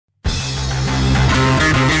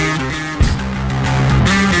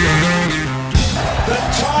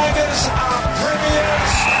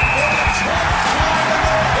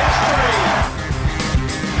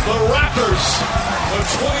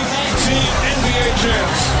Cheers.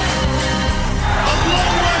 A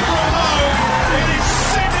long way from home. It is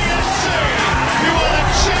Sydney FC who are the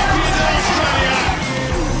champions of Australia.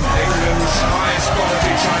 England's highest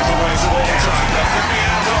quality title race of all time. They're picking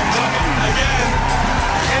out on top again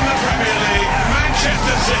in the Premier League.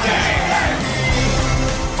 Manchester City.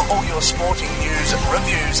 For all your sporting news,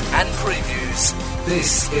 reviews and previews,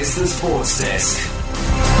 this is the Sports Desk.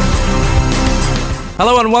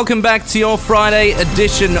 Hello and welcome back to your Friday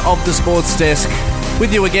edition of the Sports Desk.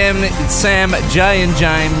 With you again, it's Sam, Jay and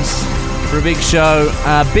James for a big show.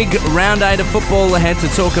 Big round 8 of football ahead to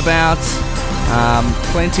talk about.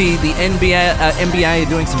 Plenty. The NBA are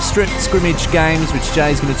doing some scrimmage games, which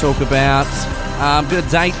Jay's going to talk about. Got a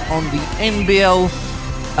date on the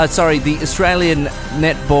the Australian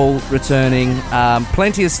netball returning.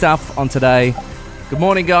 Plenty of stuff on today. Good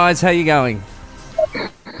morning, guys. How you going?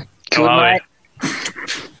 Good, mate.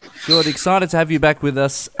 Good. Excited to have you back with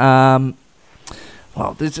us.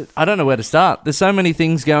 I don't know where to start. There's so many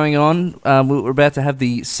things going on. We're about to have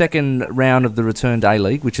the second round of the Return Day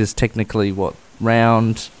League, which is technically what?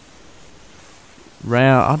 Round.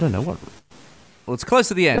 I don't know what. Well, it's close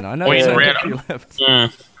to the end. I know there's only a few left.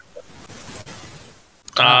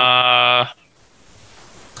 I'm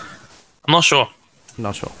not sure.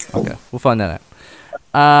 Not sure. Okay, we'll find that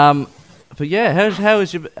out. But yeah,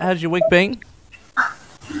 how's your week been?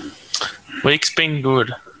 Week's been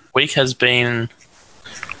good. Week has been,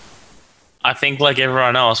 I think, like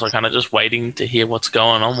everyone else, we're kind of just waiting to hear what's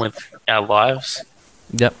going on with our lives.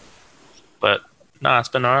 Yep. But no, it's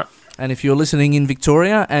been alright. And if you're listening in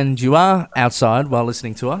Victoria and you are outside while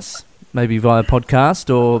listening to us, maybe via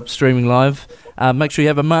podcast or streaming live, make sure you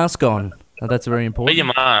have a mask on. That's very important. Wear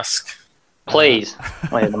your mask. Please,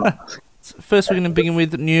 wear the mask. First, we're going to begin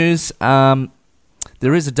with news.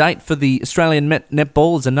 There is a date for the Australian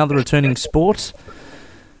netball as another returning sport.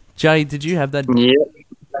 Jay, did you have that? Yeah.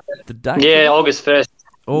 The date? Yeah, August 1st.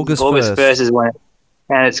 August 1st is when,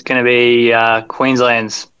 and it's going to be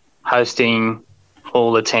Queensland's hosting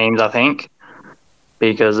all the teams, I think,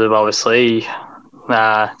 because of obviously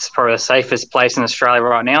it's probably the safest place in Australia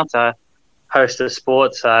right now to host a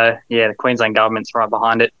sport. So yeah, the Queensland government's right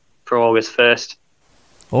behind it for August 1st.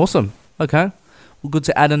 Awesome. Okay. Well, good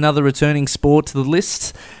to add another returning sport to the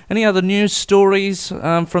list. Any other news stories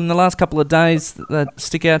from the last couple of days that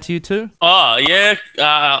stick out to you too? Oh, yeah.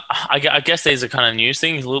 I guess these are kind of news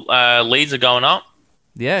things. Leads are going up.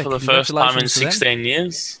 Yeah. For the first time in 16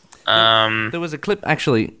 years. There was a clip,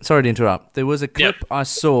 actually, sorry to interrupt. There was a clip I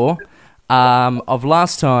saw of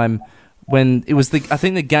last time when it was, I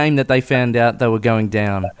think, the game that they found out they were going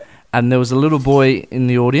down. And there was a little boy in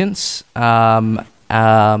the audience.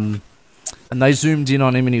 And they zoomed in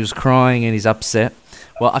on him and he was crying and he's upset.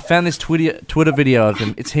 Well, I found this Twitter video of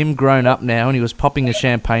him. It's him grown up now and he was popping a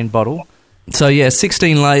champagne bottle. So, yeah,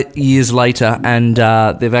 16 years later and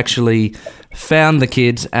they've actually found the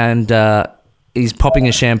kid and he's popping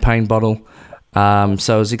a champagne bottle. So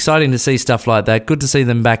it was exciting to see stuff like that. Good to see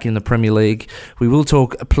them back in the Premier League. We will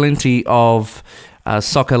talk plenty of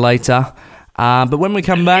soccer later. But when we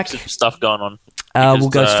come back... stuff going on. We'll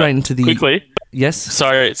go straight into the... Quickly. Yes?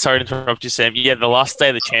 Sorry to interrupt you, Sam. Yeah, the last day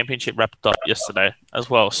of the championship wrapped up yesterday as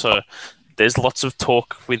well. So there's lots of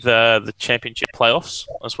talk with the championship playoffs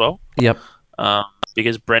as well. Yep.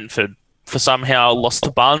 Because Brentford somehow lost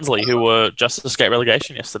to Barnsley, who were just escaped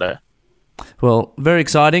relegation yesterday. Well, very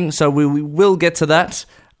exciting. So we will get to that.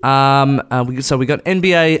 So we got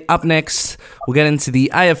NBA up next. We'll get into the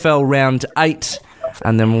AFL round 8,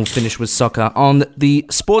 and then we'll finish with soccer on the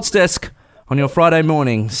Sports Desk on your Friday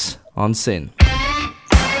mornings on SYN.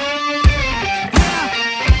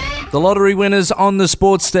 The lottery winners on the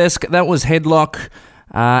Sports Desk, that was Headlock.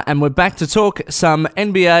 And we're back to talk some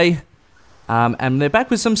NBA. And they're back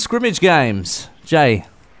with some scrimmage games. Jay?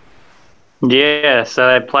 Yeah, so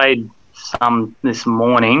they played some this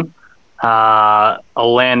morning.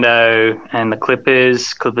 Orlando and the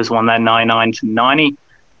Clippers. Clippers won that 99-90.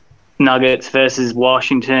 Nuggets versus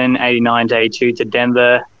Washington, 89-82 to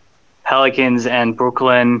Denver. Pelicans and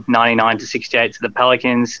Brooklyn, 99-68 to the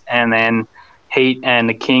Pelicans. And then Heat and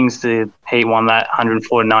the Kings, the Heat won that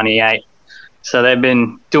 104-98. So they've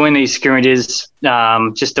been doing these scrimmages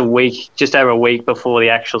just over a week before the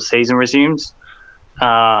actual season resumes.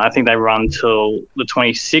 I think they run till the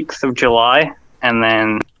 26th of July, and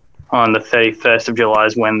then on the 31st of July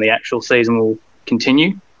is when the actual season will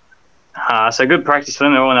continue. So good practice for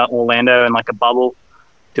them. They're all in Orlando in like a bubble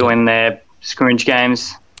doing their scrimmage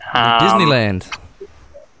games. Disneyland.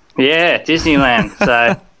 Yeah, Disneyland.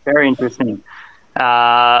 So very interesting.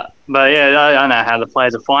 But yeah, I don't know how the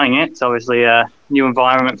players are finding it. It's obviously a new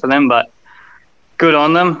environment for them, but good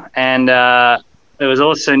on them. And there was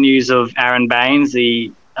also news of Aaron Baines,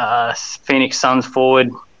 the Phoenix Suns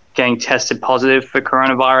forward, getting tested positive for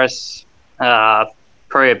coronavirus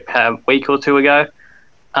probably a week or two ago.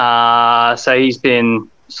 So he's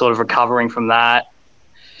been sort of recovering from that.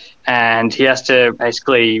 And he has to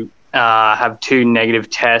basically have 2 negative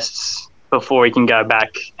tests before he can go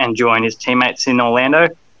back and join his teammates in Orlando.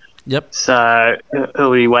 Yep. So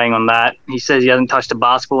he'll be waiting on that. He says he hasn't touched a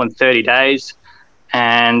basketball in 30 days.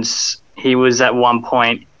 And he was at one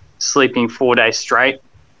point sleeping 4 days straight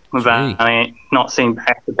without not seeing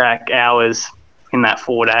back-to-back hours in that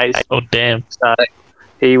 4 days. Oh, damn. So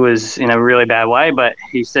he was in a really bad way, but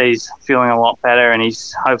he says he's feeling a lot better and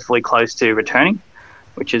he's hopefully close to returning,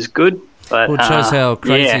 which is good. But, Well, it shows how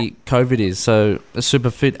crazy COVID is. So a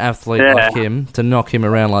super fit athlete like him, to knock him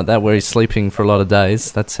around like that where he's sleeping for a lot of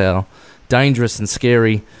days, that's how dangerous and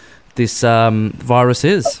scary this virus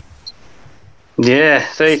is. Yeah,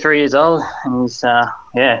 33 years old, and he's,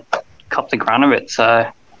 copped the grunt of it. So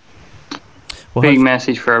big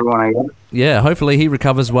message for everyone, I guess. Yeah, hopefully he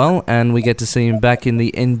recovers well and we get to see him back in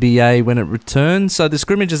the NBA when it returns. So the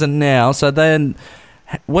scrimmages are now. So then,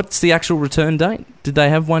 what's the actual return date? Did they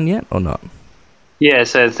have one yet or not? Yeah,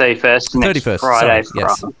 so 31st. 31st, Friday. sorry,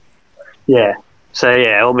 yes. Yeah. So,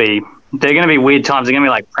 yeah, they're going to be weird times. They're going to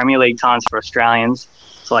be like Premier League times for Australians.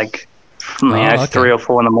 It's like, 3 or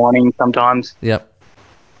 4 in the morning sometimes. Yep.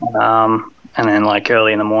 And then like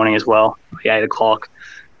early in the morning as well, like 8 o'clock.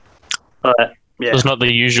 But, yeah. It's not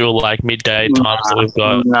the usual like midday times that we've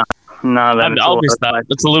got. No, I'll miss that.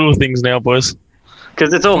 It's the little things now, boys.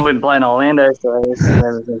 Because it's all been playing Orlando, so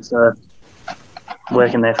everything's sort of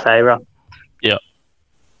working in their favour. Yeah.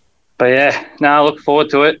 But yeah, I look forward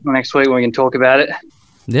to it next week when we can talk about it.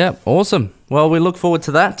 Yeah, awesome. Well, we look forward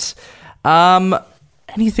to that.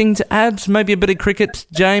 Anything to add? Maybe a bit of cricket,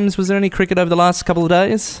 James? Was there any cricket over the last couple of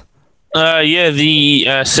days?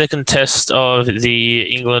 The second test of the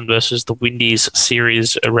England versus the Windies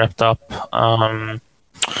series wrapped up.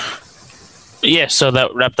 So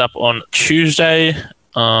that wrapped up on Tuesday.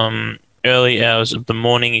 Early hours of the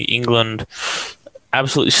morning, England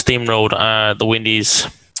absolutely steamrolled the Windies.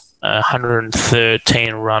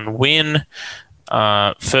 113-run win.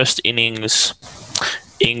 First innings,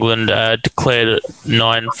 England declared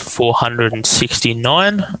 9 for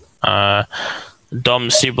 469. Dom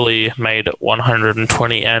Sibley made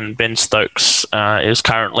 120, and Ben Stokes is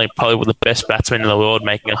currently probably the best batsman in the world,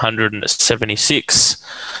 making 176.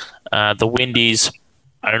 The Windies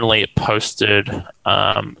only posted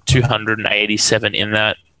 287 in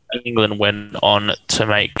that. England went on to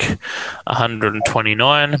make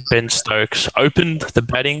 129. Ben Stokes opened the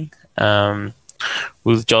batting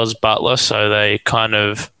with Jos Buttler, so they kind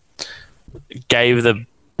of gave the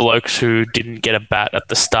blokes who didn't get a bat at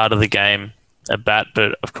the start of the game a bat,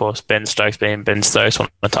 but of course Ben Stokes being Ben Stokes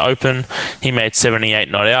wanted to open. He made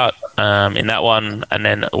 78 not out in that one, and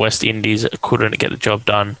then West Indies couldn't get the job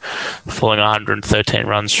done, falling 113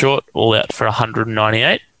 runs short, all out for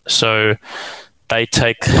 198. So they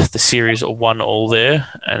take the series 1-1 there,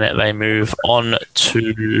 and they move on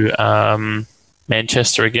to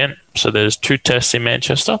Manchester again. So there's 2 tests in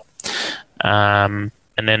Manchester, and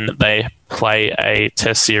then they play a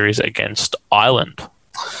test series against Ireland.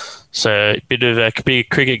 So a bit of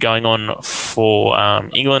cricket going on for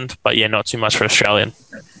England, but yeah, not too much for Australian.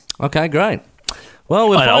 Okay, great.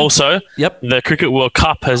 Well, also, the Cricket World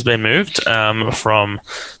Cup has been moved from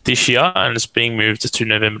this year, and it's being moved to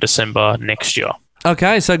November, December next year.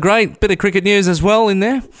 Okay, so great bit of cricket news as well in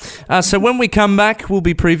there. So when we come back, we'll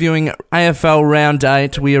be previewing AFL Round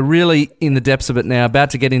 8. We are really in the depths of it now,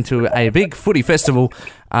 about to get into a big footy festival.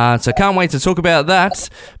 So can't wait to talk about that.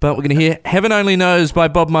 But we're going to hear Heaven Only Knows by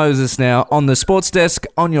Bob Moses now on the Sports Desk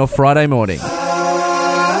on your Friday morning.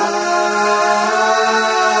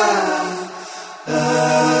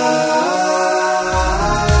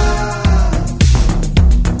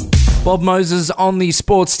 Bob Moses on the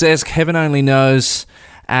Sports Desk, Heaven Only Knows.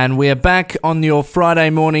 And we are back on your Friday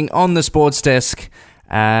morning on the Sports Desk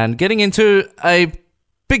and getting into a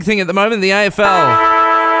big thing at the moment, the AFL.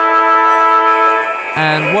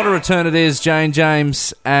 And what a return it is, Jane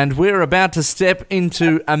James. And we're about to step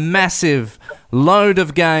into a massive load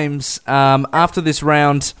of games after this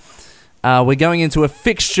round. We're going into a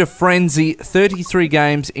fixture frenzy, 33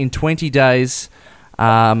 games in 20 days.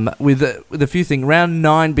 With a few things. Round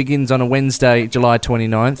 9 begins on a Wednesday, July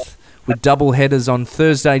 29th, with double headers on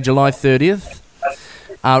Thursday, July 30th.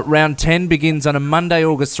 Round 10 begins on a Monday,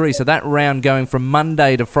 August 3, so that round going from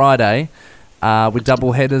Monday to Friday, with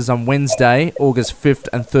double headers on Wednesday, August 5th,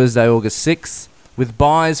 and Thursday, August 6th. with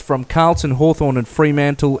byes from Carlton, Hawthorn and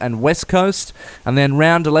Fremantle and West Coast. And then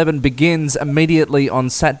round 11 begins immediately on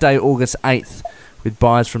Saturday, August 8th, with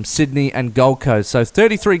byes from Sydney and Gold Coast. So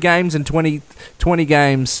 33 games and 20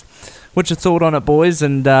 games. What's your thought on it, boys?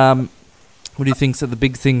 And what do you think's the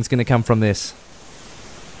big thing's going to come from this?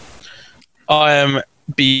 I am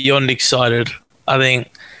beyond excited. I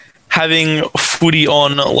think having footy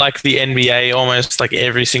on like the NBA almost like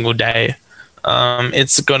every single day,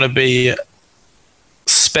 it's going to be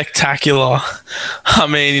spectacular. I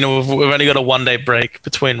mean, we've only got a 1 day break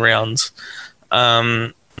between rounds.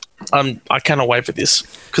 I cannot wait for this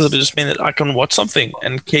because it'll just mean that I can watch something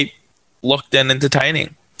and keep locked and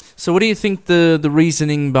entertaining. So what do you think the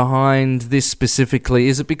reasoning behind this specifically?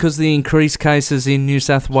 Is it because the increased cases in New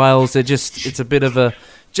South Wales, it's a bit of a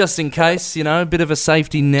just in case, a bit of a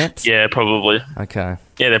safety net? Yeah, probably. Okay.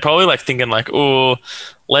 Yeah, they're probably like thinking like, oh,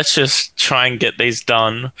 let's just try and get these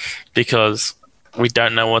done because we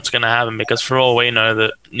don't know what's going to happen. Because for all we know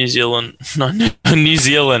that New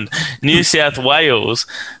South Wales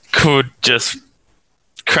could just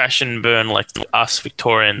crash and burn like us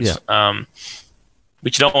Victorians. Yeah.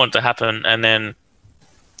 Which you don't want to happen, and then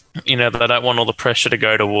they don't want all the pressure to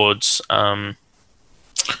go towards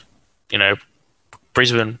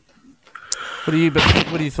Brisbane. What are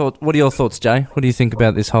your thoughts, Jay? What do you think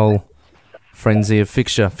about this whole frenzy of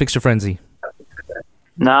fixture frenzy?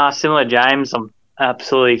 Nah, similar, James. I'm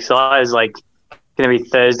absolutely excited. It's like going to be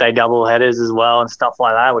Thursday double headers as well and stuff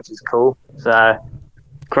like that, which is cool. So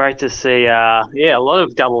great to see. A lot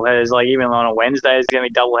of double headers. Like even on a Wednesday, it's going to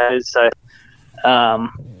be double headers. So. To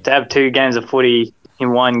have 2 games of footy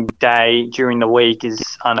in one day during the week is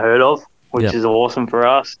unheard of, which is awesome for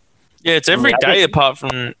us. Yeah, it's every day apart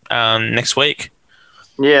from next week.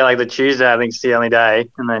 Yeah, like the Tuesday, I think, is the only day,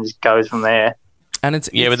 and then just goes from there. And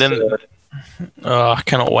I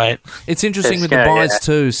cannot wait. It's interesting with the byes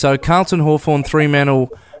too. So Carlton, Hawthorn, Fremantle,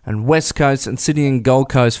 and West Coast, and Sydney and Gold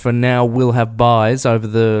Coast for now will have byes over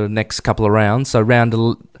the next couple of rounds. So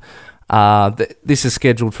this is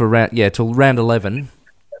scheduled for till round 11.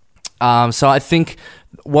 So I think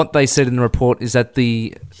what they said in the report is that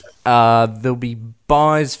there'll be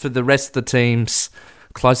byes for the rest of the teams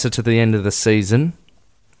closer to the end of the season.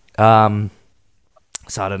 So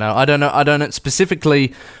I don't know. I don't know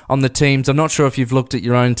specifically on the teams. I'm not sure if you've looked at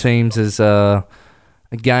your own teams as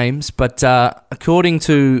games, but according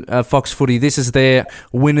to Fox Footy, this is their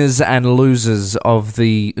winners and losers of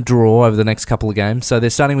the draw over the next couple of games. So they're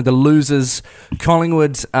starting with the losers.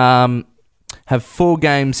 Collingwood have 4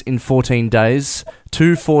 games in 14 days,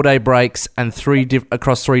 2 4-day breaks, and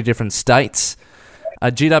across 3 different states.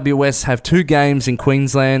 GWS have 2 games in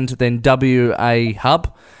Queensland, then WA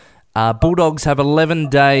Hub. Bulldogs have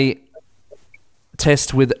 11-day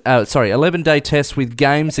test with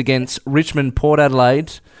games against Richmond, Port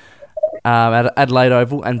Adelaide at Adelaide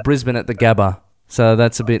Oval, and Brisbane at the Gabba. So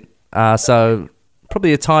that's a bit so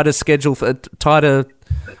probably a tighter schedule for tighter.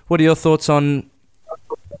 What are your thoughts on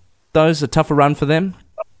those? A tougher run for them?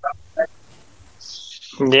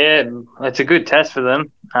 Yeah, it's a good test for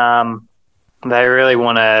them. They really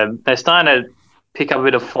want to. They're starting to pick up a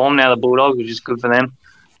bit of form now, the Bulldogs, which is good for them.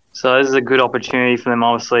 So this is a good opportunity for them,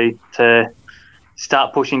 obviously, to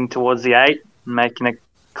start pushing towards the 8 and making a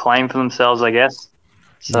claim for themselves, I guess.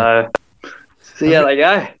 So they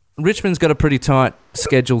go. Richmond's got a pretty tight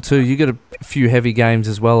schedule too. You got a few heavy games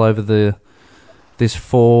as well over this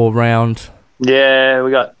 4-round. Yeah,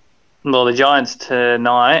 we got the Giants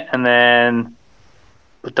tonight, and then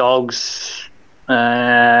the Dogs.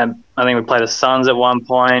 I think we play the Suns at one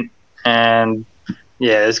point, and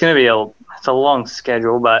it's going to be it's a long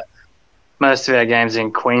schedule, but most of our games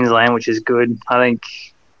in Queensland, which is good. I think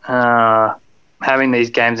having these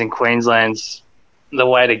games in Queensland's the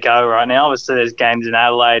way to go right now. Obviously, there's games in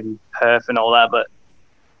Adelaide and Perth and all that, but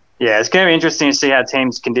it's going to be interesting to see how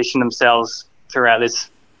teams condition themselves throughout this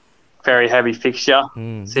very heavy fixture.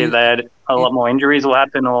 See if they had a lot more injuries will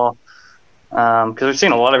happen, or because we've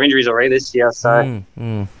seen a lot of injuries already this year. So.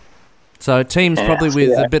 So teams probably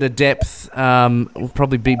with a bit of depth will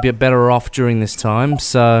probably be a bit better off during this time.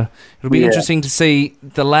 So it'll be interesting to see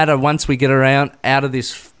the ladder once we get out of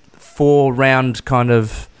this 4-round kind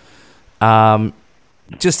of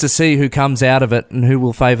just to see who comes out of it and who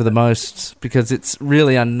will favour the most, because it's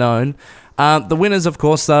really unknown. The winners, of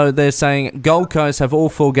course, though, they're saying Gold Coast have all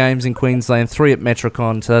 4 games in Queensland, 3 at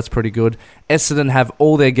Metricon, so that's pretty good. Essendon have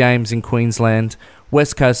all their games in Queensland.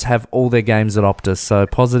 West Coast have all their games at Optus, so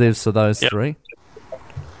positives for those 3.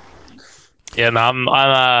 Yeah, no,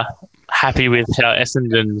 I'm happy with how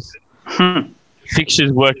Essendon's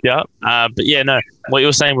fixtures worked out. But what you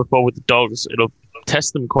were saying before with the Dogs, it'll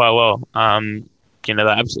test them quite well. they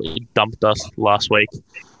absolutely dumped us last week.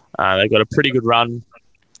 They got a pretty good run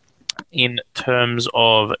in terms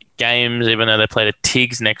of games, even though they played a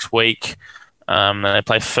Tigs next week. And they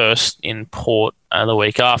play first in Port the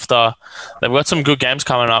week after. They've got some good games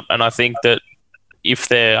coming up, and I think that if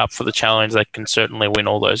they're up for the challenge, they can certainly win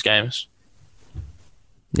all those games.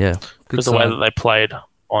 Yeah. Because the way that they played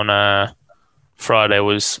on Friday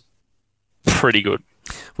was pretty good.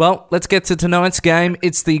 Well, let's get to tonight's game.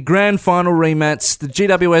 It's the grand final rematch. The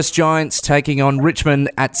GWS Giants taking on Richmond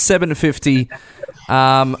at 7:50.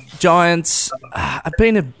 Giants have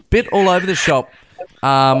been a bit all over the shop.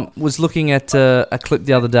 Was looking at a clip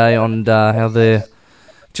the other day on how they're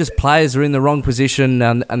just players are in the wrong position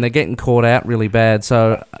and they're getting caught out really bad.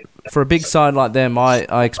 So for a big side like them,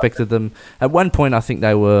 I expected them. At one point, I think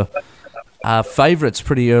they were favourites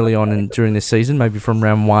pretty early on during this season, maybe from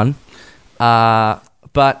round one.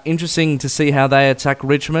 But interesting to see how they attack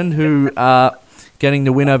Richmond, who are getting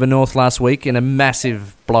the win over North last week in a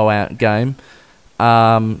massive blowout game.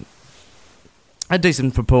 A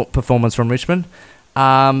decent performance from Richmond.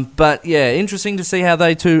 But yeah, interesting to see how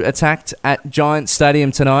they two attacked at Giants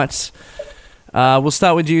Stadium tonight. We'll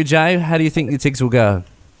start with you, Jay. How do you think the Tigs will go?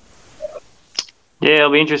 Yeah,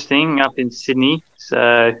 it'll be interesting up in Sydney.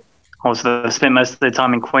 So obviously they've spent most of their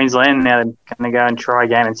time in Queensland. Now they're going to go and try a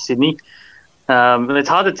game in Sydney. But it's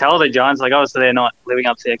hard to tell the Giants. Like, obviously they're not living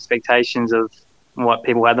up to the expectations of what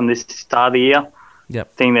people had them this start of the year. Yep.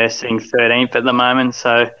 I think they're sitting 13th at the moment.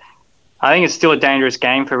 So I think it's still a dangerous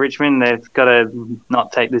game for Richmond. They've got to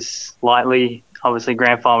not take this lightly. Obviously,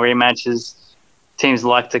 grand final rematches, teams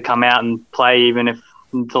like to come out and play even if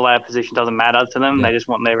the later position doesn't matter to them. Yeah. They just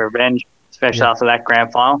want their revenge, especially after that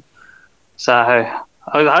grand final. So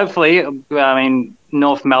hopefully,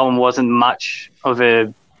 North Melbourne wasn't much of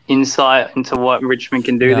an insight into what Richmond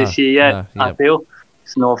can do this year yet, I feel.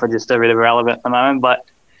 Because North are just a bit irrelevant at the moment. But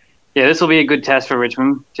yeah, this will be a good test for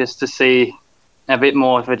Richmond just to see a bit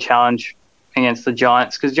more of a challenge against the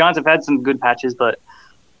Giants, because Giants have had some good patches, but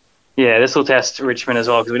yeah, this will test Richmond as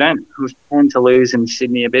well, because we tend to lose in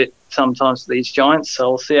Sydney a bit sometimes to these Giants, so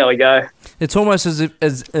we'll see how we go. It's almost as if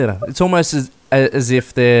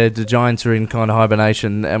the Giants are in kind of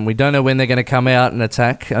hibernation, and we don't know when they're going to come out and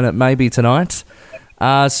attack, and it may be tonight.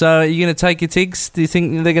 So are you going to take your Tigs? Do you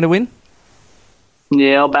think they're going to win?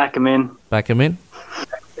 Yeah, I'll back them in. Back them in.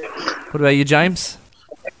 What about you, James?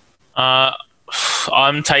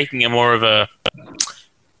 I'm taking a more of a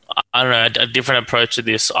different approach to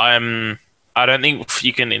this. I don't think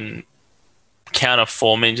you can counter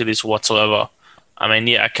form into this whatsoever. I mean,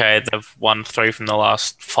 yeah, okay, they've won 3 from the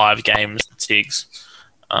last 5 games, the Tigs.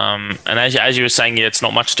 And as you were saying, yeah, it's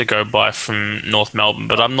not much to go by from North Melbourne,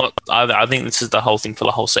 but I think this is the whole thing for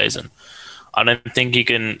the whole season. I don't think you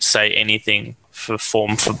can say anything for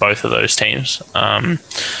form for both of those teams.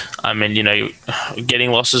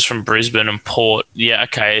 Getting losses from Brisbane and Port, yeah,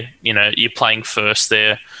 okay, you're playing first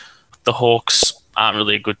there. The Hawks aren't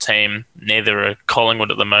really a good team. Neither are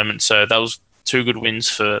Collingwood at the moment. So that was 2 good wins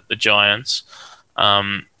for the Giants.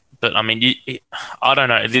 But I mean, I don't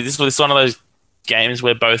know. This was one of those games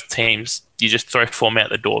where both teams, you just throw form out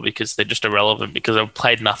the door because they're just irrelevant, because they've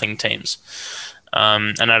played nothing teams.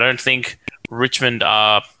 And I don't think Richmond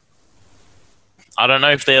are, I don't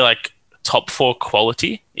know if they're like top 4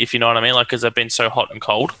 quality, if you know what I mean, like, because they've been so hot and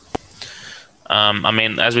cold.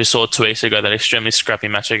 As we saw 2 weeks ago, that extremely scrappy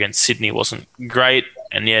match against Sydney wasn't great.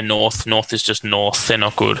 And yeah, North is just North. They're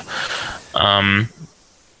not good. But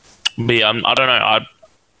yeah, I don't know.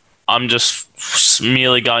 I'm just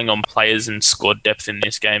merely going on players and squad depth in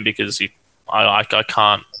this game, because I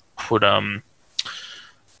can't put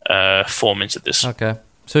form into this. Okay.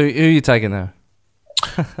 So who are you taking there?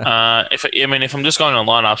 If I'm just going on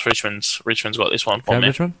lineups, Richmond's got this one for me.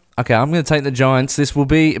 Richmond? Okay, I'm going to take the Giants. This will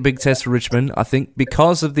be a big test for Richmond, I think,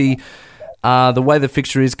 because of the way the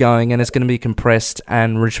fixture is going, and it's going to be compressed,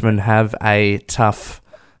 and Richmond have a tough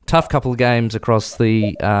couple of games across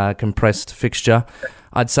the compressed fixture.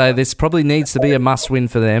 I'd say this probably needs to be a must-win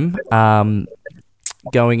for them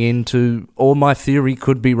going into, or my theory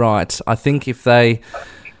could be right. I think if they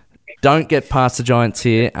don't get past the Giants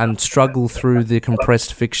here and struggle through the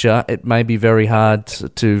compressed fixture, it may be very hard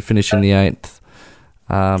to finish in the 8th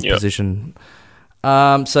position.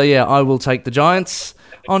 So yeah, I will take the Giants.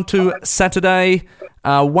 On to Saturday,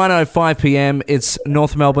 1:05 p.m. It's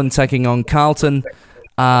North Melbourne taking on Carlton.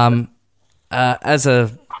 As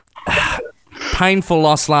a painful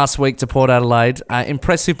loss last week to Port Adelaide,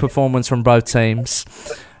 impressive performance from both teams.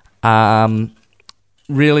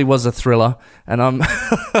 Really was a thriller, and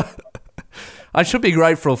I should be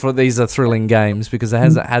grateful for these are thrilling games because there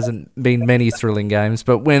hasn't been many thrilling games.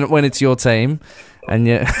 But when it's your team and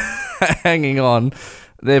you're hanging on,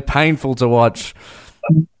 they're painful to watch.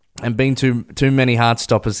 And been too many heart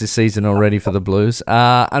stoppers this season already for the Blues.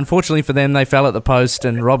 Unfortunately for them, they fell at the post,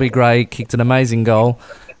 and Robbie Gray kicked an amazing goal.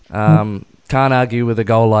 Can't argue with a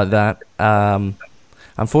goal like that.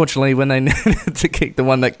 Unfortunately, when they needed to kick the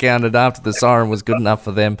one that counted after the siren was good enough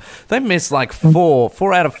for them, they missed like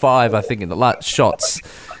four out of 5, I think, in the last shots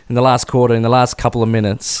in the last quarter, in the last couple of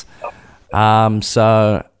minutes.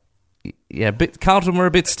 So, yeah, Carlton were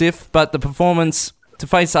a bit stiff, but the performance to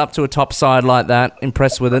face up to a top side like that,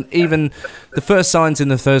 impressed with it. Even the first signs in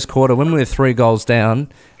the first quarter, when we were 3 goals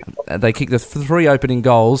down, they kicked the 3 opening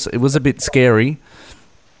goals. It was a bit scary.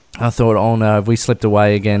 I thought, oh no, have we slipped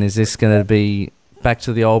away again? Is this going to be back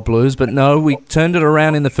to the old Blues? But no, we turned it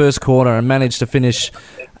around in the first quarter and managed to finish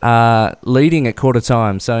leading at quarter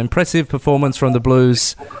time. So impressive performance from the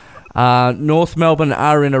Blues. North Melbourne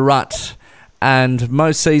are in a rut, and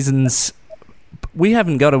most seasons we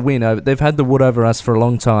haven't got a win. They've had the wood over us for a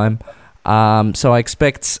long time. So I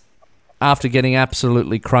expect after getting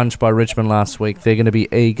absolutely crunched by Richmond last week, they're going to be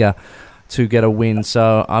eager to get a win.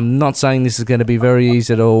 So I'm not saying this is going to be very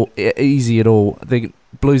easy at all. The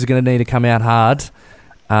Blues are going to need to come out hard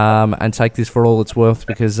and take this for all it's worth,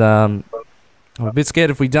 because I'm a bit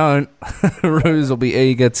scared if we don't, Roos will be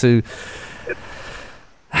eager to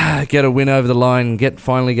get a win over the line,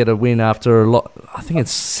 finally get a win after a lot. I think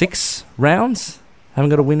it's 6 rounds. Haven't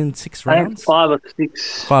got a win in 6 rounds. 5 or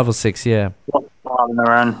 6. 5 or 6, yeah. 5 in a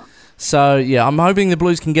run. So yeah, I'm hoping the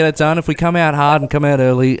Blues can get it done. If we come out hard and come out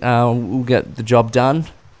early, we'll get the job done.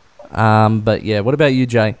 But yeah, what about you,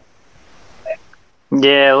 Jay?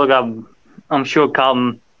 Yeah, look, I'm sure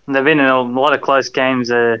Carlton, they've been in a lot of close games.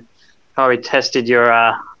 Probably tested your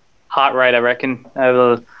heart rate, I reckon,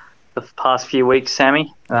 over the past few weeks,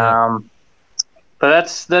 Sammy. Yeah. But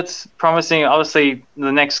that's promising. Obviously,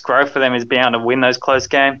 the next growth for them is being able to win those close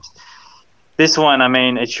games. This one, I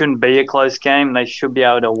mean, it shouldn't be a close game. They should be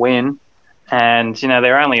able to win. And,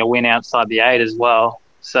 they're only a win outside the 8 as well.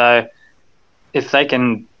 So if they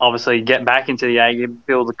can obviously get back into the 8,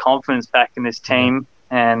 build the confidence back in this team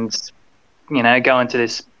and, go into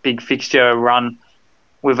this big fixture run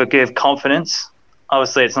with a bit of confidence.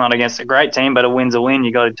 Obviously, it's not against a great team, but a win's a win.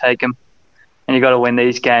 You got to take them. And you got to win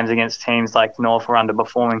these games against teams like North or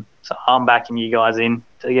underperforming. So I'm backing you guys in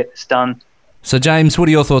to get this done. So, James, what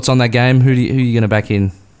are your thoughts on that game? Who are you going to back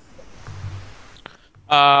in?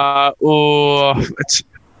 I'm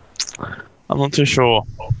not too sure.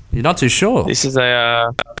 You're not too sure? This is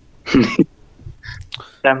a...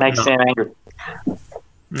 That makes Sam angry.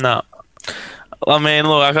 No. I mean,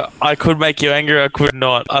 look, I could make you angry, I could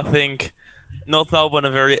not. I think North Melbourne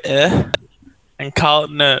are very and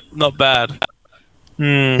Carlton are not bad.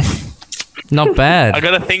 Not bad. I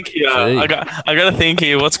gotta think here. I gotta think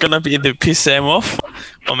here. What's gonna be the piss Sam off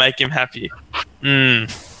or make him happy? You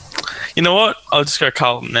know what? I'll just go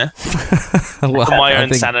Carlton there Well, for my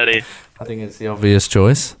own sanity. I think it's the obvious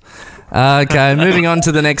choice. Okay, moving on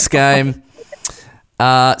to the next game.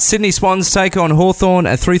 Sydney Swans take on Hawthorn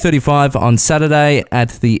at 3:35 on Saturday at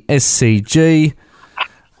the SCG.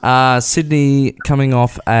 Sydney coming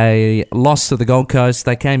off a loss to the Gold Coast.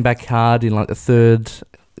 They came back hard in like the third,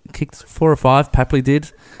 kicked 4 or 5. Papley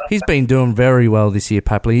did. He's been doing very well this year,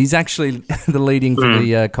 Papley. He's actually the leading for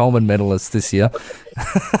the Coleman medalist this year.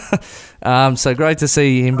 So great to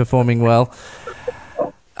see him performing well.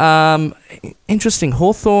 Interesting.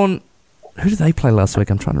 Hawthorn, who did they play last week?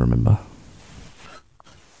 I'm trying to remember.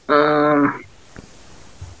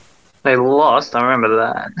 They lost. I remember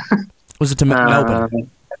that. Was it to Melbourne?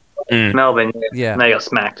 Melbourne, Yeah. They got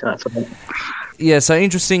smacked. That's what Yeah, so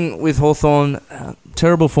interesting with Hawthorn.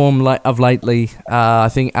 Terrible form of lately. I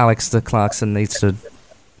think Alex de Clarkson needs to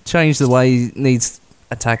change the way he needs to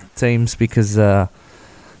attack teams because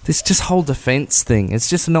this just whole defence thing, it's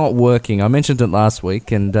just not working. I mentioned it last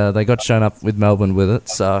week and they got shown up with Melbourne with it,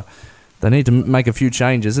 so they need to make a few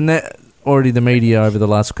changes. And they're already the media over the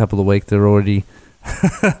last couple of weeks, they're already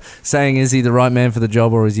saying, is he the right man for the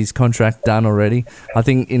job or is his contract done already? I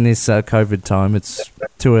think in this COVID time, it's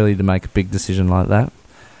too early to make a big decision like that.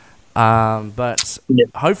 But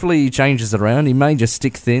hopefully he changes it around. He may just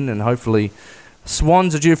stick thin and hopefully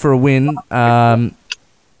Swans are due for a win.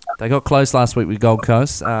 They got close last week with Gold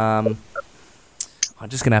Coast. I'm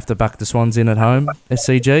just going to have to back the Swans in at home.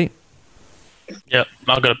 SCG? Yep,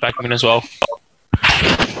 I've got to back him in as well.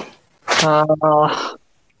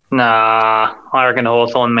 Nah, I reckon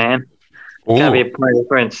Hawthorn, man. Can't be a point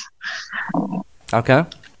difference. Okay.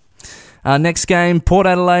 Next game, Port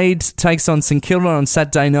Adelaide takes on St Kilda on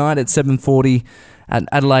Saturday night at 7:40 at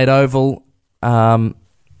Adelaide Oval. Port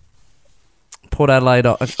Adelaide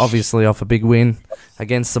obviously off a big win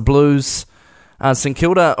against the Blues. St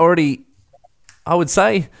Kilda already, I would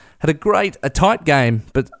say, had a tight game,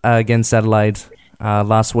 but against Adelaide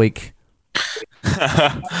last week.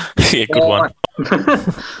 Yeah, good one.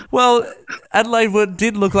 Well, Adelaide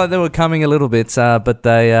did look like they were coming a little bit, but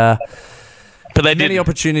they But they many did.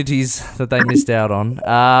 opportunities that they missed out on.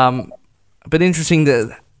 But interesting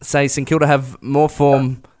to say St Kilda have more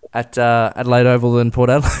form at Adelaide Oval than Port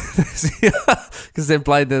Adelaide because they've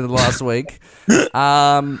played there the last week.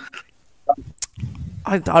 I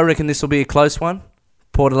reckon this will be a close one.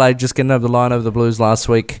 Port Adelaide just getting over the line over the Blues last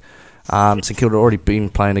week. St Kilda already been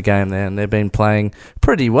playing a game there, and they've been playing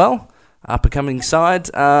pretty well. Up-and-coming side.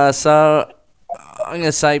 So I'm going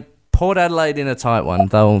to say Port Adelaide in a tight one.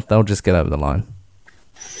 They'll just get over the line.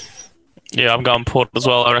 Yeah, I'm going Port as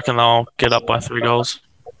well. I reckon they'll get up by 3 goals.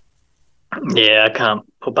 Yeah, I can't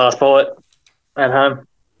put past Port at home.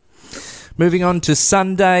 Moving on to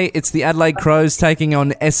Sunday, it's the Adelaide Crows taking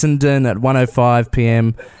on Essendon at 1:05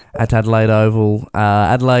 p.m. at Adelaide Oval.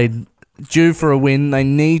 Adelaide due for a win. They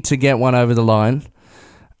need to get one over the line.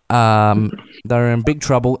 They're in big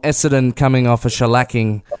trouble. Essendon coming off a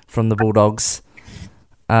shellacking from the Bulldogs.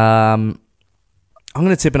 I'm going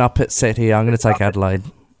to tip an upset here. I'm going to take Adelaide.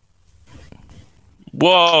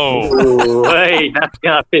 Whoa! Ooh, hey, that's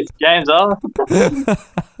going to piss James off.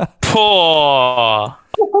 Poor.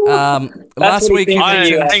 Last what week, he you thinks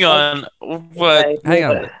mentioned... Hang on. What?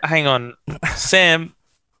 Hang on. Sam.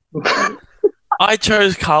 I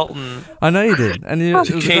chose Carlton I know you did. And it was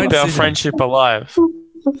to a great keep our decision. friendship alive.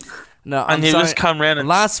 No, And you just come round and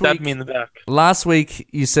stab me in the back. Last week,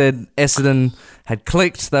 you said Essendon had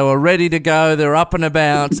clicked. They were ready to go. They were up and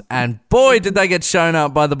about. And boy, did they get shown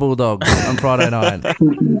up by the Bulldogs on Friday night.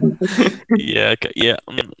 Yeah, okay, yeah.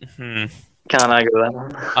 Mhm. Can't argue with that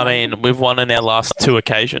one. I mean, we've won in our last 2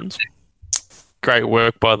 occasions. Great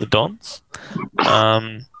work by the Dons.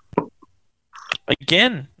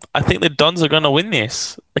 Again, I think the Dons are going to win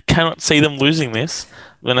this. I cannot see them losing this.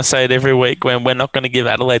 I'm going to say it every week when we're not going to give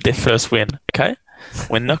Adelaide their first win, okay?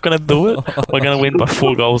 We're not going to do it. We're going to win by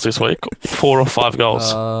 4 goals this week. 4 or 5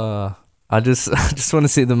 goals. I just want to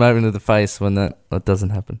see the moment of the face when that doesn't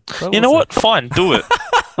happen. But You know we'll what? Fine, do it.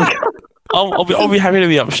 I'll be happy to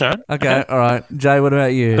be upshown. see. Okay, all right. Jay, what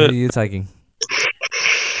about you? Who are you taking?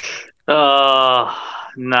 Oh,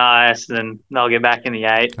 nice. Then they'll get back in the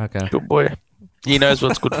 8. Okay. Good boy. He knows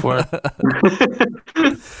what's good for him.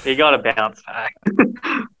 You got to bounce back.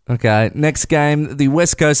 Okay, next game, the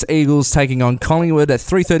West Coast Eagles taking on Collingwood at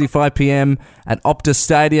 3:35 p.m. at Optus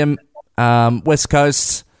Stadium. West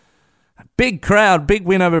Coast, big crowd, big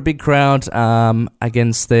win over a big crowd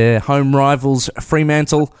against their home rivals,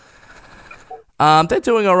 Fremantle. They're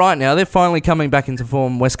doing all right now. They're finally coming back into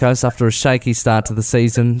form, West Coast, after a shaky start to the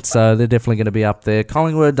season, so they're definitely going to be up there.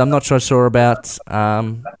 Collingwood, I'm not sure about.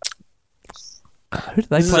 Who did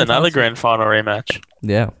they This is play another last? grand final rematch.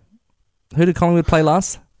 Yeah. Who did Collingwood play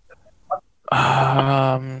last?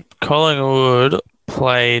 Collingwood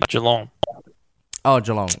played Geelong, Oh,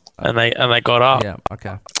 Geelong. and they got up. Yeah,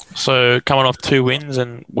 okay. So coming off 2 wins,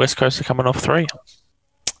 and West Coast are coming off 3.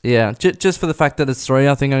 Yeah, just for the fact that it's 3,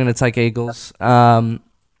 I think I'm going to take Eagles. They're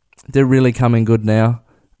really coming good now.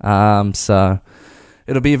 So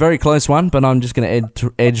it'll be a very close one, but I'm just going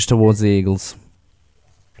to edge towards the Eagles.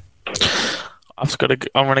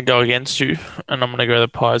 I'm going to go against you, and I'm going to go the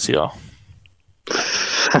Pies here.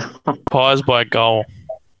 Pies by a goal.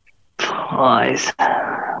 Pies.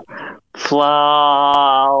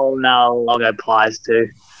 No, I'll go Pies too.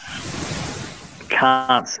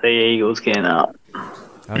 Can't see Eagles getting up.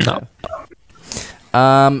 Okay.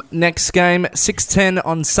 Next game, 6:10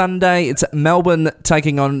 on Sunday. It's Melbourne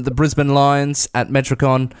taking on the Brisbane Lions at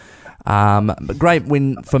Metricon. Great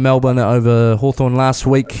win for Melbourne over Hawthorn last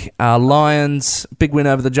week. Lions, big win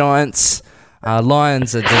over the Giants.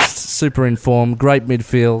 Lions are just super in form. Great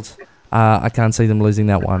midfield. I can't see them losing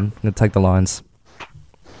that one. I'm going to take the Lions.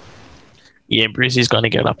 Yeah, Brizzy's going to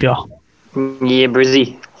get up, yeah. Yeah,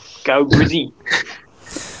 Brizzy. Go Brizzy.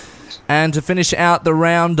 And to finish out the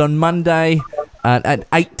round on Monday at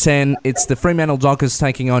 8:10, it's the Fremantle Dockers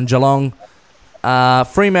taking on Geelong.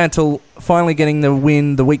 Fremantle finally getting the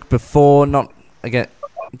win the week before, not again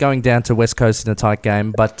going down to West Coast in a tight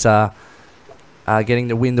game, but getting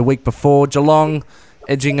the win the week before. Geelong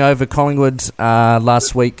edging over Collingwood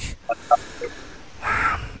last week.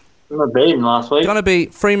 We beat him last week. Going to be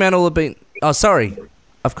Fremantle have been. Oh, sorry.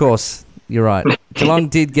 Of course, you're right. Geelong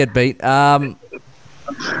did get beat.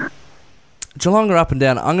 Geelong are up and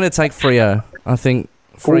down. I'm going to take Freo. I think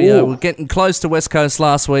Freo were getting close to West Coast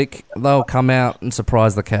last week. They'll come out and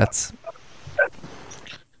surprise the Cats.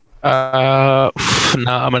 No,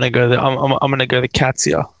 I'm gonna go. I'm gonna go the Cats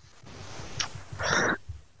here.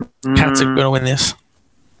 Cats are gonna win this.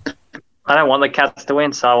 I don't want the Cats to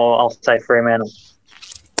win, so I'll say Fremantle.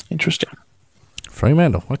 Interesting.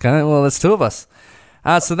 Fremantle. Okay, well, there's two of us.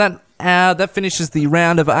 So that finishes the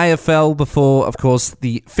round of AFL before, of course,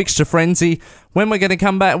 the fixture frenzy. When we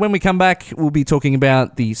come back, we'll be talking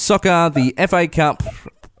about the soccer, the FA Cup.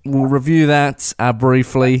 We'll review that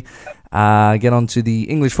briefly. Get on to the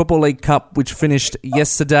English Football League Cup, which finished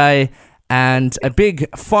yesterday, and a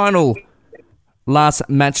big final last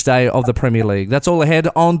match day of the Premier League. That's all ahead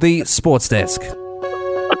on the Sports Desk.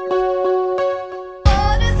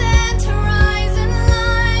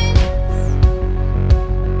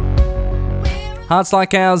 Hearts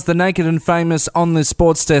Like Ours, the naked and famous on the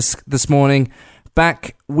Sports Desk this morning.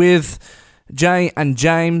 Back with Jay and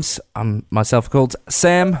James. I'm myself called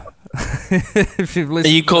Sam. If you've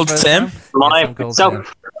listened Are you called Sam? I'm called Sam.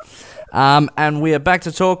 And we are back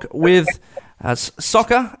to talk with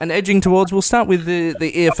soccer and edging towards. We'll start with the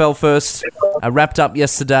EFL first. Wrapped up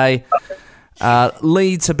yesterday.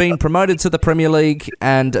 Leeds have been promoted to the Premier League,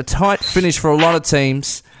 and a tight finish for a lot of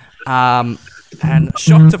teams. And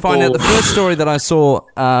shocked to find out the first story that I saw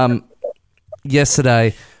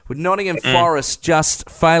yesterday with Nottingham Forest just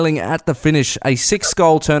failing at the finish. A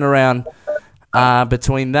 6-goal turnaround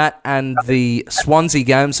between that and the Swansea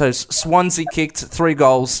game. So Swansea kicked 3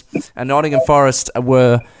 goals, and Nottingham Forest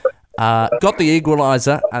got the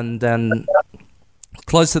equaliser, and then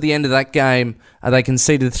close to the end of that game, they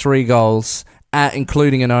conceded 3 goals,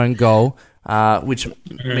 including an own goal, which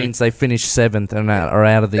means they finished 7th and are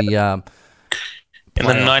out of the in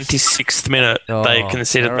the 96th minute, they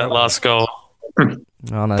conceded that last goal. Oh,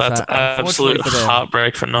 no, that's absolute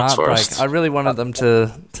heartbreak for Notts Forest. I really wanted them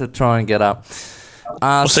to try and get up.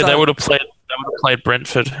 So they would have played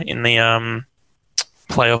Brentford in the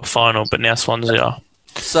playoff final, but now Swansea are.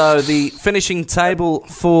 So the finishing table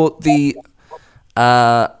for the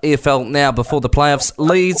EFL now before the playoffs: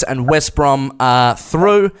 Leeds and West Brom are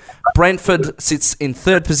through. Brentford sits in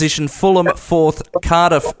 3rd position, Fulham 4th,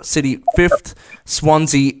 Cardiff City 5th,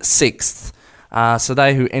 Swansea 6th. So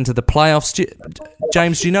they who enter the playoffs.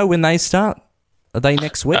 James, do you know when they start? Are they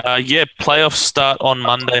next week? Yeah, playoffs start on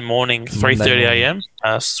Monday morning, 3:30 a.m.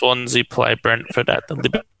 Swansea play Brentford at the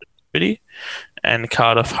Liberty, and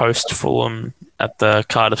Cardiff host Fulham at the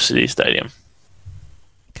Cardiff City Stadium.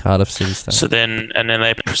 Cardiff City Stadium. So then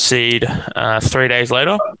they proceed 3 days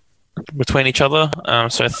later between each other.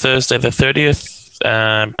 So Thursday the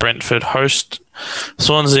 30th, Brentford host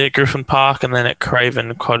Swansea at Griffin Park, and then at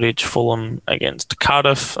Craven Cottage, Fulham against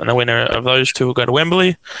Cardiff, and the winner of those two will go to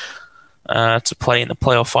Wembley to play in the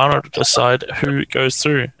playoff final to decide who goes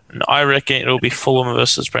through. And I reckon it'll be Fulham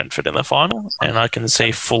versus Brentford in the final, and I can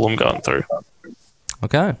see Fulham going through.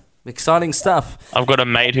 Okay. Exciting stuff. I've got a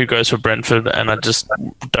mate who goes for Brentford, and I just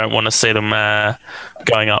don't want to see them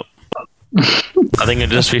going up. I think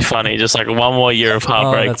it'd just be funny, just like one more year of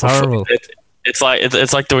heartbreak. Oh, that's horrible.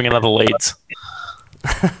 It's like doing another Leeds.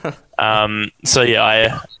 So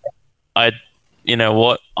yeah, I you know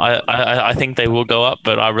what, I think they will go up,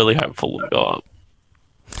 but I really hope Fulham go up.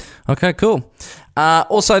 Okay, cool.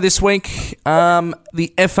 Also this week,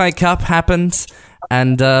 the FA Cup happened.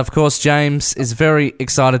 And, of course, James is very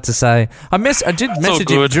excited to say... I did message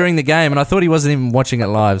him during the game, and I thought he wasn't even watching it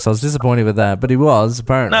live, so I was disappointed with that. But he was,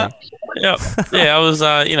 apparently. No, yeah, I was,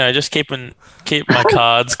 just keep my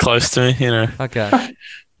cards close to me, Okay.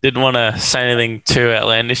 Didn't want to say anything too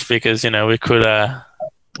outlandish because,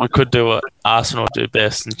 we could do what Arsenal do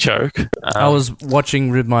best and choke. I was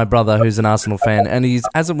watching with my brother, who's an Arsenal fan, and he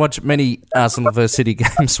hasn't watched many Arsenal vs City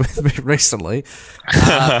games with me recently.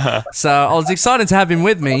 So I was excited to have him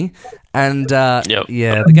with me, and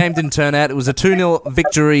yeah, the game didn't turn out. It was a 2-0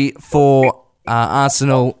 victory for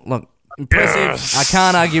Arsenal. Look, impressive. Yes. I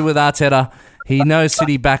can't argue with Arteta. He knows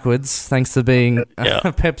City backwards, thanks to being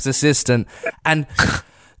Pep's assistant. And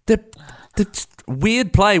the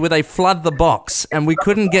weird play where they flood the box and we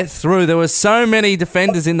couldn't get through. There were so many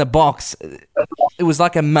defenders in the box. It was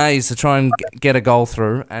like a maze to try and get a goal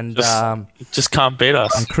through. And just can't beat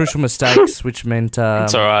us. And crucial mistakes, which meant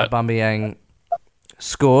it's all right. Aubameyang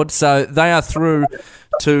scored. So they are through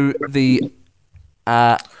to the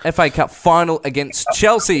FA Cup final against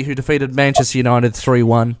Chelsea, who defeated Manchester United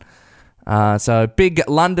 3-1. So big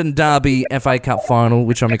London derby FA Cup final,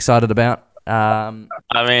 which I'm excited about. I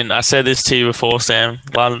mean, I said this to you before, Sam.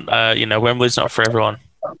 Wembley's not for everyone.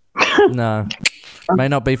 No, may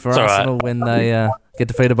not be for Arsenal when they get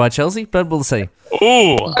defeated by Chelsea, but we'll see.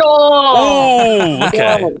 Ooh. Oh! Ooh,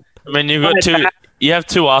 okay. I mean, you have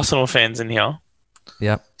two Arsenal fans in here,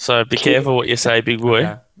 Yeah. so be careful what you say, big boy.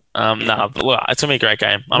 Okay. But look, it's going to be a great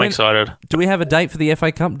game. I'm excited. Do we have a date for the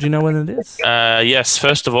FA Cup? Do you know when it is? Yes,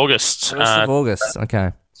 1st of August. 1st of August.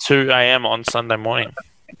 Okay. 2 a.m. on Sunday morning.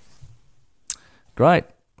 Great.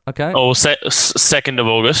 Okay. Or 2nd of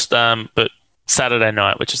August, but Saturday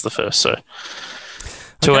night, which is the 1st, so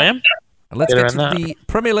 2 a.m.? Let's get to the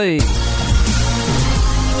Premier League.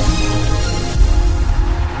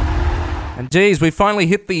 And geez, we finally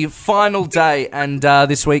hit the final day, and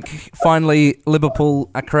this week, finally, Liverpool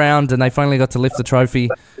are crowned, and they finally got to lift the trophy.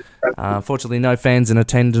 Unfortunately, no fans in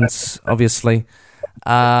attendance, obviously.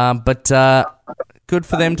 But good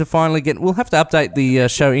for them to finally get... We'll have to update the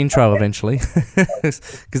show intro eventually,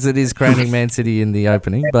 because it is crowning Man City in the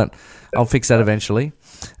opening, but I'll fix that eventually.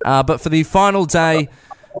 But for the final day,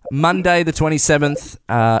 Monday the 27th,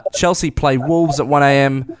 Chelsea play Wolves at 1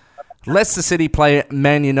 a.m, Leicester City play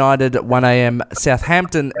Man United at 1 a.m.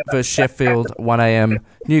 Southampton versus Sheffield 1 a.m.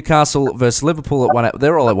 Newcastle versus Liverpool at 1 a.m.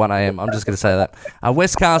 They're all at 1 a.m. I'm just going to say that.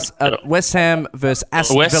 West Ham versus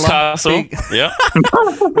Aston Villa. Yeah.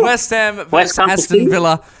 West Ham versus Aston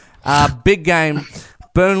Villa. Big game.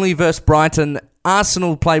 Burnley versus Brighton.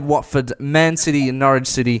 Arsenal play Watford. Man City and Norwich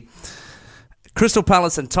City. Crystal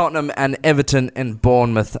Palace and Tottenham, and Everton and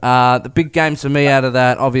Bournemouth. The big games for me out of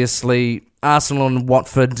that, obviously, Arsenal and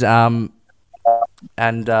Watford, and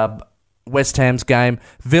West Ham's game.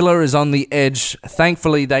 Villa is on the edge.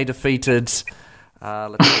 Thankfully, they defeated...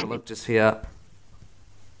 let's have a look just here.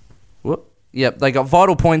 Whoop. Yep, they got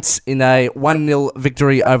vital points in a 1-0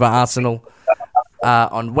 victory over Arsenal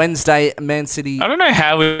on Wednesday. Man City... I don't know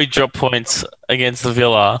how we dropped points against the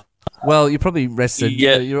Villa. Well, you're probably rested.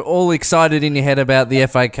 Yeah. You're all excited in your head about the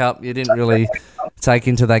FA Cup. You didn't really take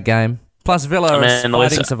into that game. Plus, Villa is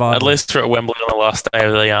fighting survival. At least we're at Wembley on the last day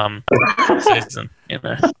of the season. You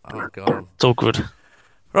know. Oh, God. It's all good.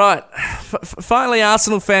 Right. Finally,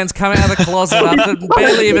 Arsenal fans come out of the closet after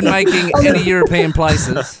barely even making any European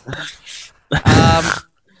places.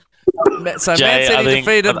 So Jay, Man City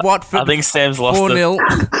defeated Watford I think Sam's lost 4-0.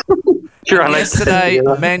 Yesterday,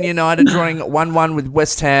 Man United drawing 1-1 with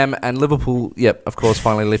West Ham, and Liverpool, of course,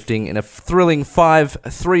 finally lifting in a thrilling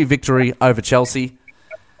 5-3 victory over Chelsea.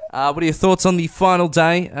 What are your thoughts on the final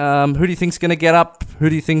day? Who do you think's going to get up? Who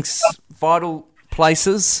do you think's vital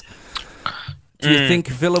places? Do you think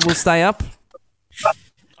Villa will stay up?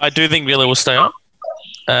 I do think Villa will stay up.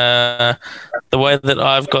 The way that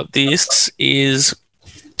I've got this is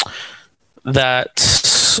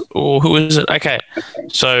that... who is it? Okay,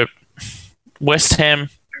 so... West Ham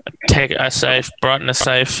are safe. Brighton are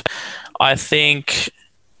safe. I think...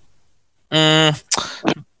 but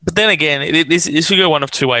then again, this could go one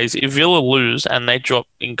of two ways. If Villa lose and they drop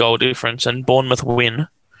in goal difference and Bournemouth win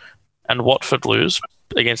and Watford lose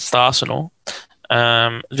against Arsenal,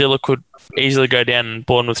 Villa could easily go down and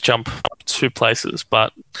Bournemouth jump 2 places.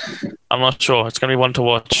 But I'm not sure. It's going to be one to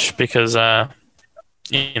watch because,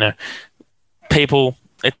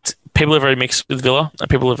 people are very mixed with Villa and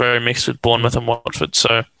people are very mixed with Bournemouth and Watford.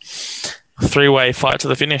 So, 3-way fight to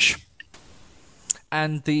the finish.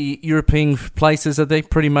 And the European places, are they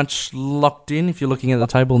pretty much locked in if you're looking at the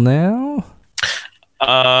table now?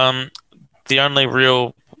 The only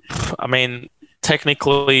real... I mean,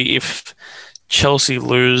 technically, if Chelsea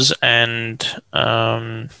lose and...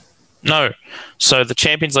 no. So, the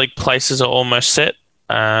Champions League places are almost set.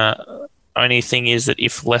 Only thing is that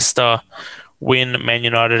if Leicester... win, Man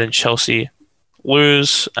United and Chelsea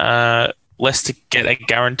lose, Leicester get a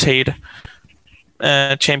guaranteed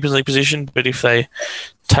Champions League position, but if they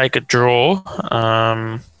take a draw,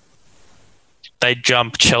 they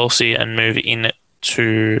jump Chelsea and move in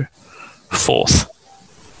to 4th.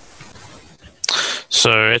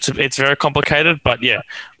 So it's very complicated, but yeah,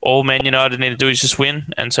 all Man United need to do is just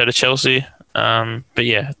win, and so do Chelsea. But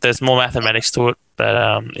yeah, there's more mathematics to it,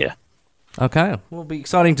 but yeah. Okay, well, it'll be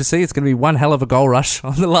exciting to see. It's going to be one hell of a goal rush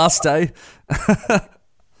on the last day. But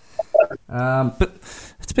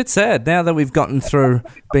it's a bit sad now that we've gotten through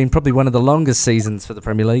being probably one of the longest seasons for the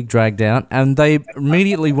Premier League, dragged out, and they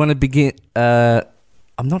immediately want to begin... I'm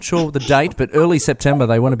not sure the date, but early September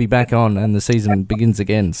they want to be back on and the season begins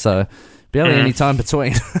again. So barely any time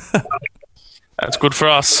between. That's good for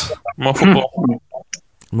us. More football.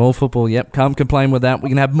 More football, yep. Can't complain with that. We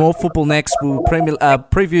can have more football next. We'll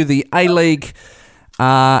preview the A-League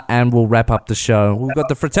and we'll wrap up the show. We've got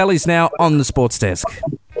the Fratellis now on the Sports Desk.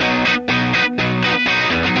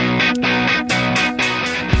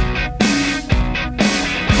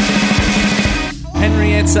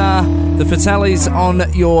 Henriette These are the fatalities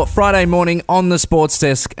on your Friday morning on the Sports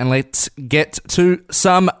Desk, and let's get to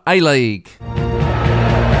some A-League.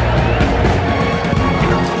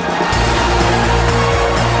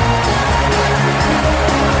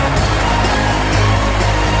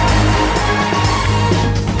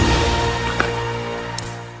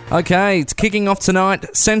 Okay, it's kicking off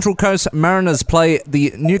tonight. Central Coast Mariners play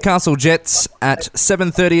the Newcastle Jets at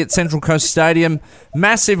 7:30 at Central Coast Stadium.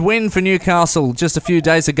 Massive win for Newcastle just a few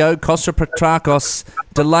days ago. Costa Petrakos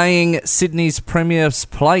delaying Sydney's Premier's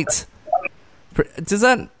plate. Does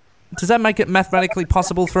that make it mathematically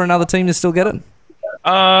possible for another team to still get it?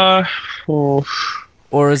 Or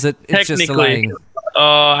is it it's just delaying?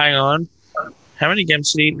 Hang on. How many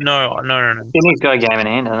games did he? No. Sydney's got a game in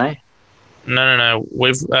hand, haven't they? No.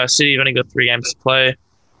 We've City have only got 3 games to play.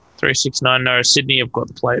 3, 6, 9. No, Sydney have got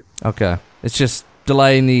the plate. Okay. It's just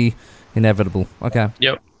delaying the inevitable. Okay.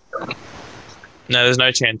 Yep. No, there's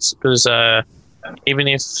no chance because even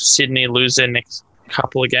if Sydney lose their next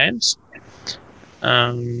couple of games,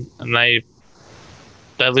 and they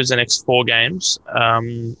lose their next 4 games,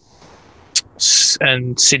 and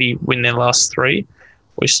City win their last 3,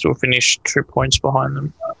 we still finish 2 points behind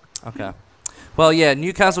them. Okay. Well, yeah,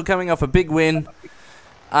 Newcastle coming off a big win,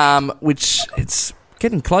 which it's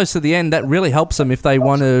getting close to the end. That really helps them if they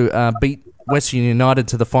want to beat Western United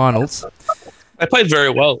to the finals. They played very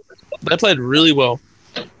well. They played really well.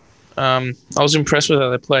 I was impressed with how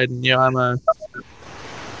they played. And, yeah, I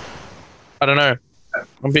don't know.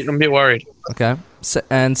 I'm a bit worried. Okay.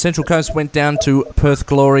 And Central Coast went down to Perth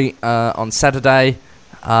Glory on Saturday.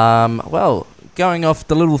 Well, going off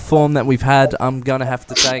the little form that we've had, I'm going to have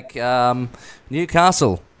to take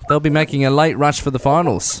Newcastle. They'll be making a late rush for the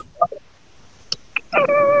finals.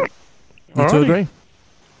 You two agree?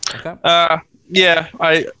 Okay. Yeah,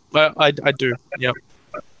 I do. Yep.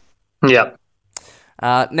 Yep.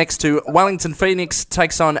 Next to Wellington Phoenix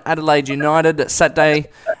takes on Adelaide United Saturday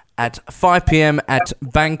at 5 p.m. at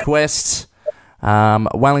Bankwest.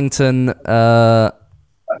 Wellington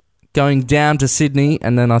going down to Sydney,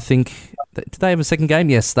 and then I think... Did they have a second game?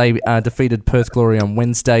 Yes, they defeated Perth Glory on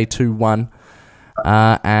Wednesday 2-1.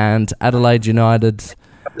 And Adelaide United,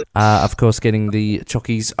 of course, getting the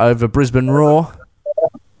Chockies over Brisbane Roar.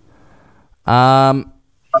 I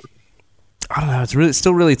don't know. It's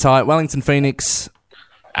still really tight. Wellington Phoenix.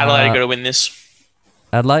 Adelaide got to win this.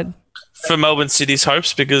 Adelaide? For Melbourne City's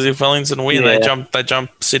hopes, because if Wellington win, they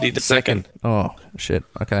jump City to second. Oh shit!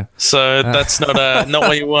 Okay. So that's not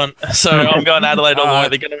what you want. So I'm going Adelaide all the way.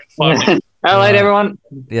 They're going to win 5. Adelaide, everyone.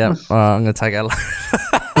 Yeah, I'm going to take Adelaide.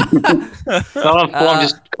 I'm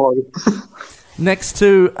just calling. Next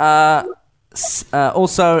to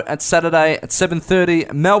also at Saturday at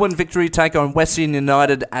 7:30, Melbourne Victory take on Western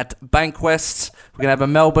United at Bankwest. We're going to have a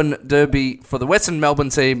Melbourne derby for the Western Melbourne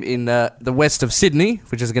team in the west of Sydney,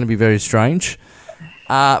 which is going to be very strange.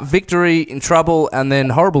 Victory in trouble, and then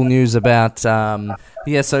horrible news about...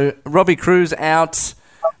 so Robbie Cruz out.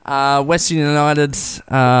 Western United,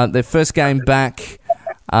 their first game back.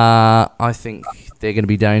 I think they're going to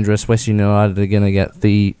be dangerous. Western United are going to get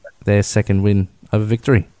their second win over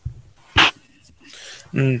Victory.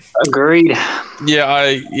 Agreed.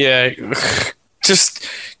 Yeah.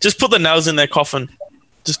 Just put the nails in their coffin.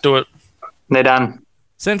 Just do it. They're done.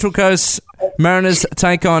 Central Coast Mariners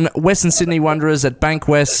take on Western Sydney Wanderers at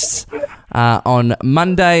Bankwest on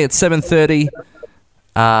Monday at 7:30.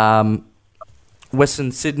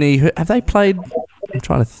 Western Sydney, have they played? I'm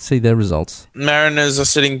trying to see their results. Mariners are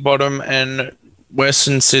sitting bottom, and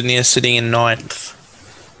Western Sydney are sitting in 9th.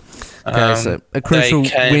 Okay, so a crucial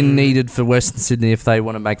win needed for Western Sydney if they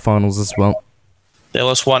want to make finals as well. They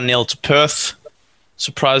lost 1-0 to Perth.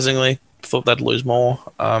 Surprisingly, thought they'd lose more.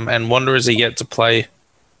 And Wanderers are yet to play.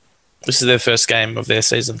 This is their first game of their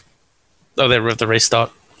season. Of the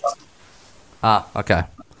restart. Okay.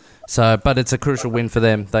 So, but it's a crucial win for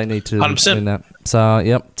them. They need to 100%. win that. So,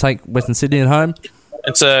 yep, take Western Sydney at home.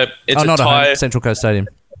 It's a not tie. At home, Central Coast Stadium.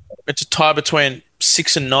 It's a tie between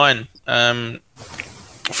 6 and 9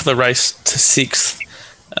 for the race to 6th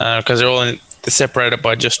because they're separated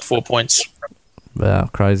by just 4 points. Wow,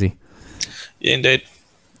 crazy. Yeah, indeed.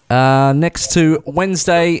 Next to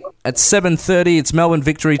Wednesday at 7:30, it's Melbourne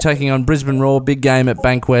Victory taking on Brisbane Roar. Big game at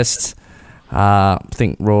Bankwest. I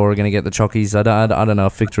think Roar are going to get the Chockies. I don't know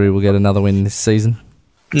if Victory will get another win this season.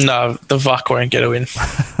 No, the VUC won't get a win.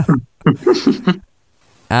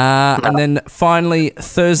 And then finally,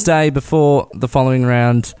 Thursday before the following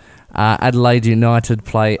round, Adelaide United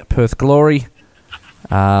play Perth Glory.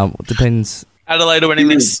 Depends. Adelaide are winning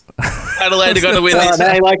this. Adelaide are going to win this.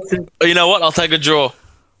 You know what? I'll take a draw.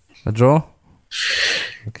 A draw?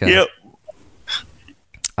 Okay. Yep.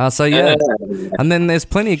 And then there's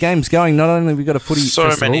plenty of games going. Not only have we got a footy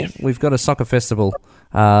festival, many. we've got a soccer festival.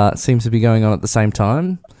 Seems to be going on at the same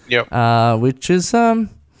time. Yep. Which is, I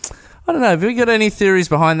don't know. Have you got any theories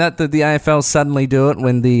behind that the AFL suddenly do it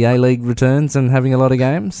when the A-League returns and having a lot of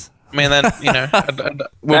games? I mean, that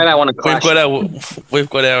They don't want to clash. we've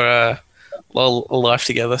got our life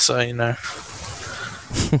together, so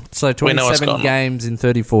So We know what's 27 going on. games in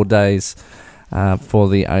 34 days for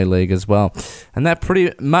the A-League as well. And that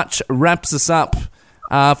pretty much wraps us up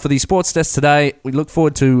for the Sports Desk today. We look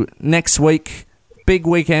forward to next week. Big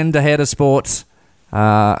weekend ahead of sport.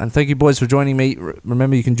 And thank you, boys, for joining me.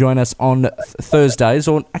 Remember, you can join us on Thursdays.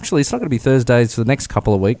 Or actually, it's not going to be Thursdays for the next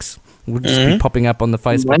couple of weeks. We'll just be popping up on the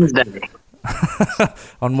Facebook. Wednesday.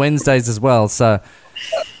 On Wednesdays as well. So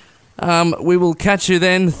we will catch you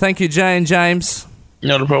then. Thank you, Jay and James.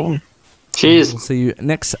 not a problem. Cheers. We'll see you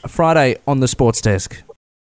next Friday on the Sports Desk.